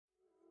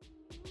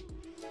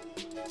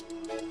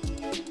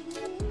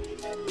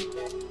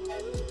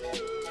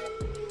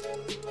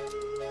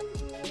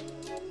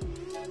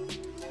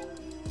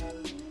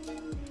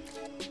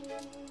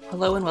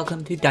Hello and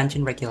welcome to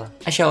Dungeon Regular,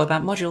 a show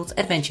about modules,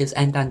 adventures,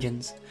 and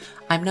dungeons.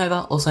 I'm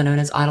Nova, also known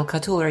as Idle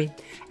Cartulary,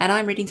 and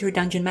I'm reading through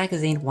Dungeon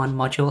Magazine one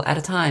module at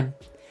a time.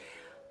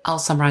 I'll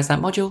summarise that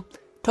module,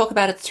 talk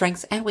about its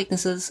strengths and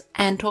weaknesses,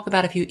 and talk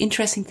about a few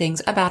interesting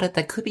things about it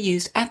that could be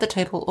used at the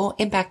table or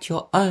impact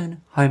your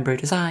own homebrew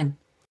design.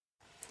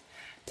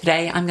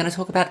 Today I'm going to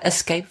talk about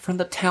Escape from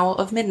the Tower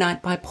of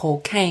Midnight by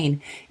Paul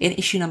Kane in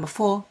issue number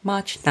 4,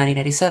 March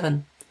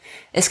 1987.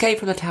 Escape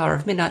from the Tower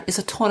of Midnight is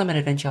a tournament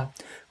adventure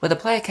where the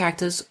player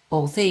characters,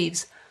 all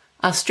thieves,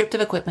 are stripped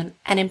of equipment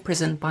and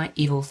imprisoned by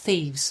evil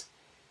thieves.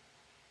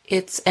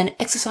 It's an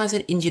exercise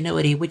in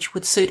ingenuity which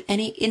would suit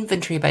any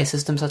inventory-based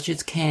system such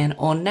as Can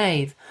or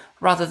Knave,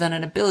 rather than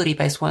an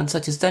ability-based one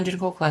such as Dungeon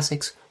Crawl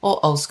Classics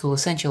or Old School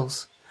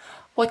Essentials.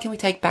 What can we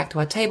take back to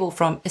our table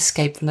from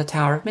Escape from the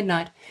Tower of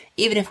Midnight,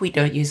 even if we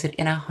don't use it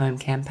in our home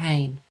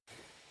campaign?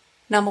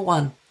 Number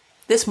 1.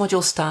 This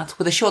module starts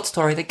with a short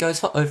story that goes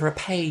for over a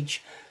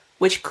page,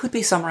 which could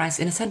be summarised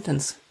in a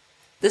sentence.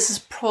 This is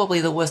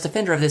probably the worst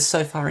offender of this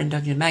so far in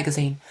Dungeon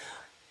Magazine.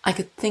 I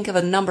could think of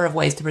a number of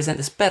ways to present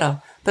this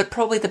better, but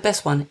probably the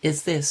best one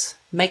is this.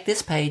 Make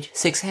this page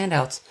 6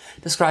 handouts,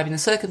 describing the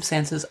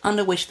circumstances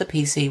under which the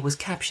PC was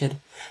captured.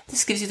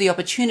 This gives you the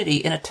opportunity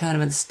in a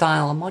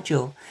tournament-style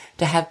module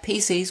to have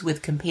PCs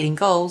with competing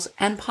goals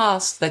and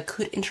paths that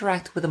could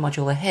interact with the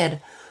module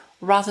ahead,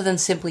 rather than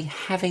simply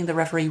having the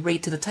referee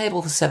read to the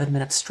table for 7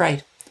 minutes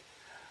straight.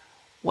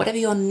 Whatever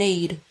your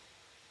need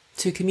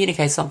to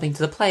communicate something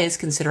to the players,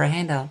 consider a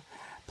handout.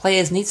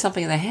 Players need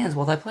something in their hands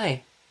while they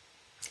play.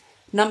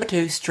 Number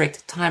 2,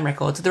 strict time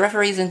records. The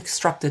referee is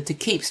instructed to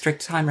keep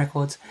strict time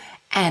records,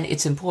 and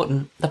it's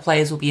important. The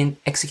players will be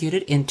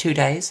executed in 2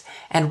 days,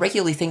 and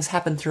regularly things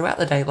happen throughout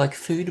the day, like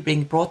food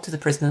being brought to the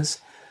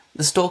prisoners,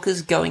 the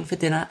stalkers going for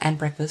dinner and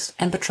breakfast,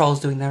 and patrols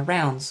doing their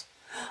rounds.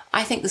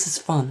 I think this is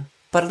fun,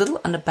 but a little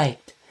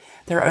underbaked.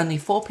 There are only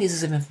 4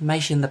 pieces of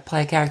information that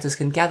player characters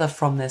can gather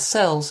from their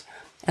cells,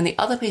 and the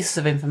other pieces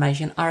of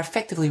information are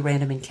effectively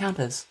random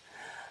encounters.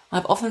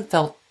 I've often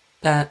felt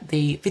that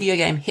the video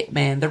game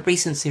Hitman, the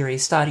recent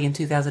series starting in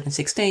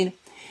 2016,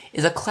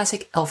 is a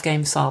classic elf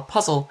game style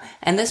puzzle,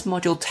 and this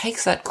module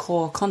takes that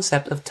core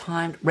concept of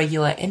timed,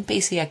 regular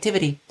NPC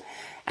activity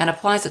and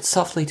applies it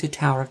softly to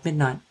Tower of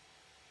Midnight.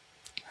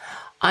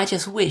 I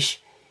just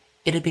wish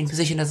it had been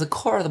positioned as the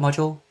core of the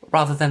module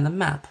rather than the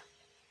map.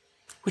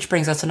 Which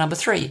brings us to number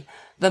 3,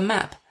 the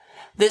map.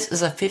 This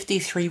is a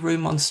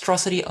 53-room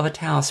monstrosity of a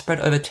tower spread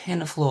over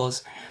 10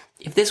 floors.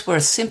 If this were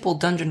a simple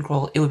dungeon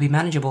crawl, it would be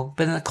manageable,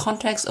 but in the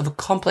context of a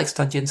complex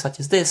dungeon such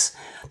as this,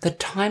 the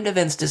timed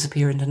events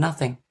disappear into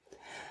nothing.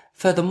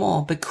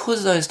 Furthermore,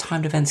 because those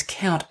timed events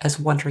count as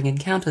wandering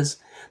encounters,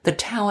 the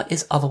tower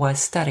is otherwise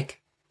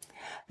static.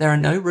 There are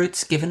no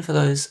routes given for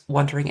those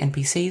wandering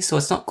NPCs, so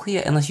it's not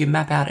clear unless you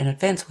map out in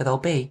advance where they'll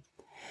be.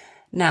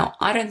 Now,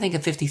 I don't think a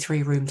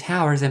 53-room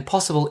tower is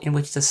impossible in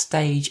which to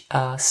stage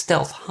a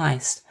stealth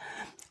heist.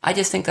 I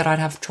just think that I'd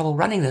have trouble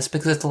running this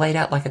because it's laid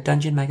out like a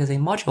Dungeon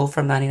Magazine module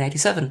from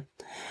 1987.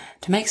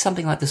 To make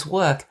something like this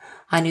work,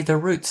 I need the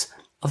routes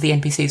of the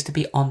NPCs to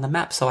be on the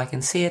map so I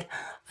can see it.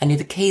 I need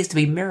the keys to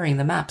be mirroring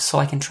the map so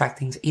I can track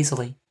things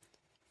easily.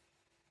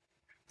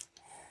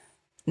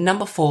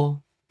 Number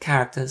 4,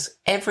 characters.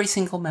 Every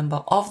single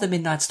member of the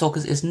Midnight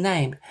Stalkers is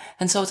named,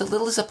 and so it's a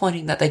little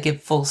disappointing that they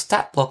give full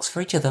stat blocks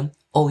for each of them,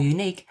 all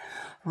unique,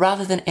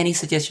 rather than any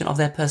suggestion of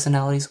their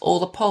personalities or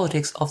the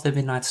politics of the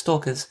Midnight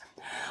Stalkers.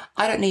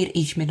 I don't need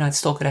each Midnight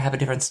Stalker to have a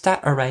different stat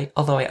array,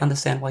 although I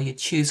understand why you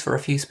choose for a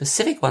few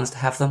specific ones to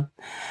have them.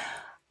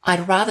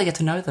 I'd rather get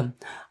to know them.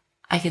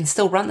 I can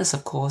still run this,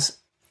 of course,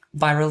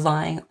 by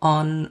relying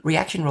on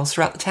reaction rolls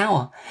throughout the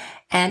tower,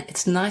 and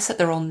it's nice that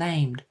they're all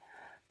named.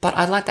 But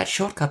I'd like that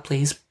shortcut,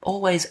 please.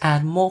 Always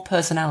add more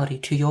personality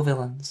to your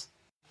villains.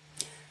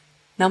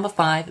 Number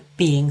 5,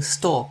 being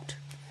stalked.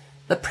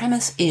 The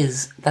premise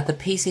is that the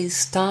PCs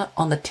start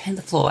on the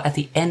 10th floor at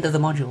the end of the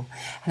module,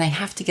 and they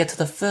have to get to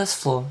the first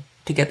floor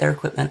to get their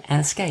equipment and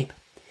escape.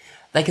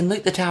 They can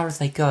loot the tower as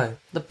they go.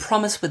 The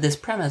promise with this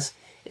premise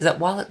is that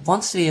while it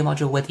wants to be a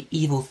module where the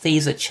evil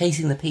thieves are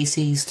chasing the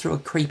PCs through a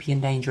creepy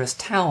and dangerous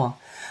tower,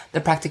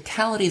 the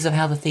practicalities of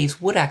how the thieves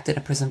would act in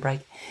a prison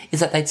break is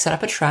that they'd set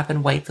up a trap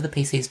and wait for the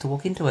PCs to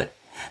walk into it.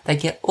 They'd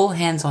get all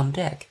hands on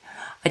deck.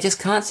 I just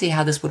can't see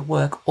how this would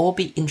work or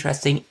be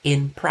interesting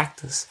in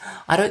practice.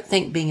 I don't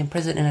think being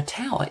imprisoned in a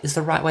tower is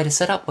the right way to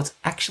set up what's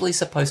actually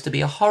supposed to be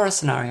a horror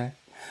scenario.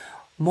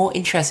 More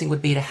interesting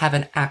would be to have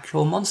an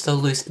actual monster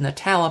loose in the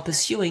tower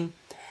pursuing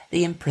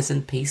the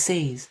imprisoned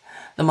PCs.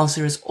 The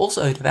monster is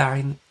also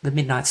devouring the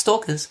Midnight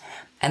Stalkers,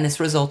 and this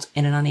results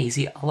in an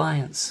uneasy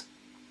alliance.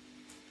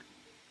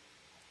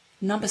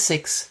 Number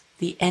 6,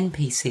 the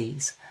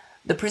NPCs.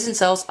 The prison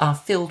cells are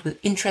filled with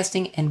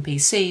interesting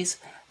NPCs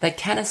that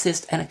can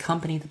assist and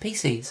accompany the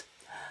PCs.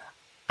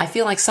 I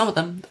feel like some of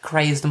them, the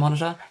crazed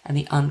monitor and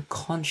the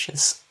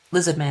unconscious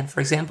Lizard Man,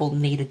 for example,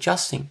 need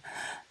adjusting,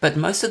 but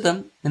most of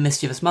them, the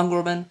mischievous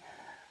mongrelman,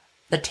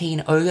 the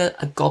teen ogre,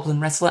 a goblin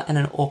wrestler, and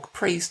an orc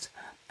priest,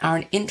 are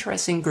an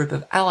interesting group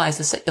of allies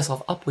to set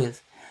yourself up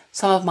with.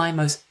 Some of my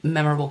most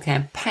memorable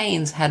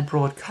campaigns had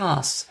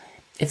broadcasts,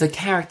 if the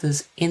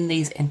characters in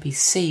these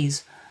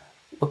NPCs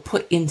were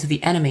put into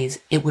the enemies,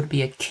 it would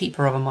be a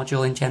keeper of a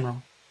module in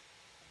general.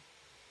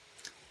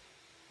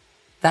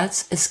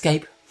 That's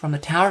Escape from the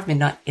Tower of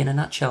Midnight in a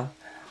nutshell.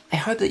 I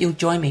hope that you'll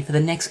join me for the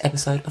next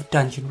episode of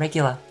Dungeon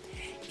Regular.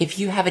 If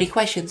you have any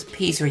questions,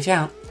 please reach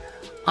out.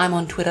 I'm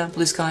on Twitter,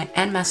 Blue Sky,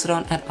 and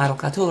Mastodon at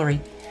IdleCartillery,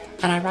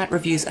 and I write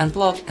reviews and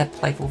blog at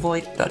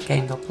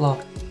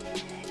playfulvoid.game.blog.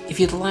 If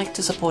you'd like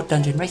to support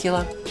Dungeon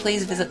Regular,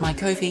 please visit my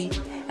Ko-fi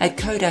at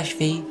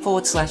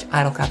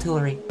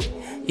ko-fi.com/IdleCartillery.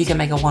 You can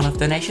make a one-off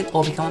donation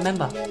or become a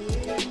member.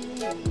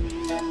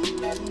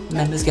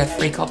 Members get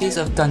free copies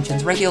of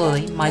Dungeons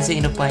Regularly, my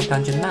zine of blank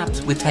dungeon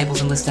maps with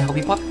tables and lists to help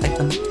you populate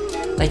them.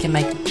 They can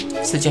make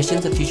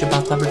suggestions of future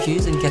bathtub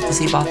reviews and get to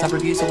see bathtub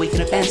reviews a week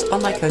in advance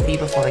on my Ko-fi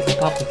before they go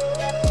public.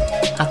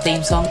 Our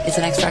theme song is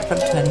an extract from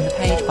Turning the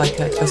Page by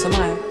Kurt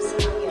Osamayo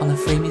on the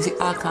Free Music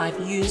Archive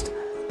used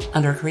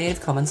under a Creative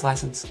Commons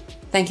license.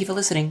 Thank you for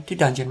listening to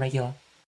Dungeon Regular.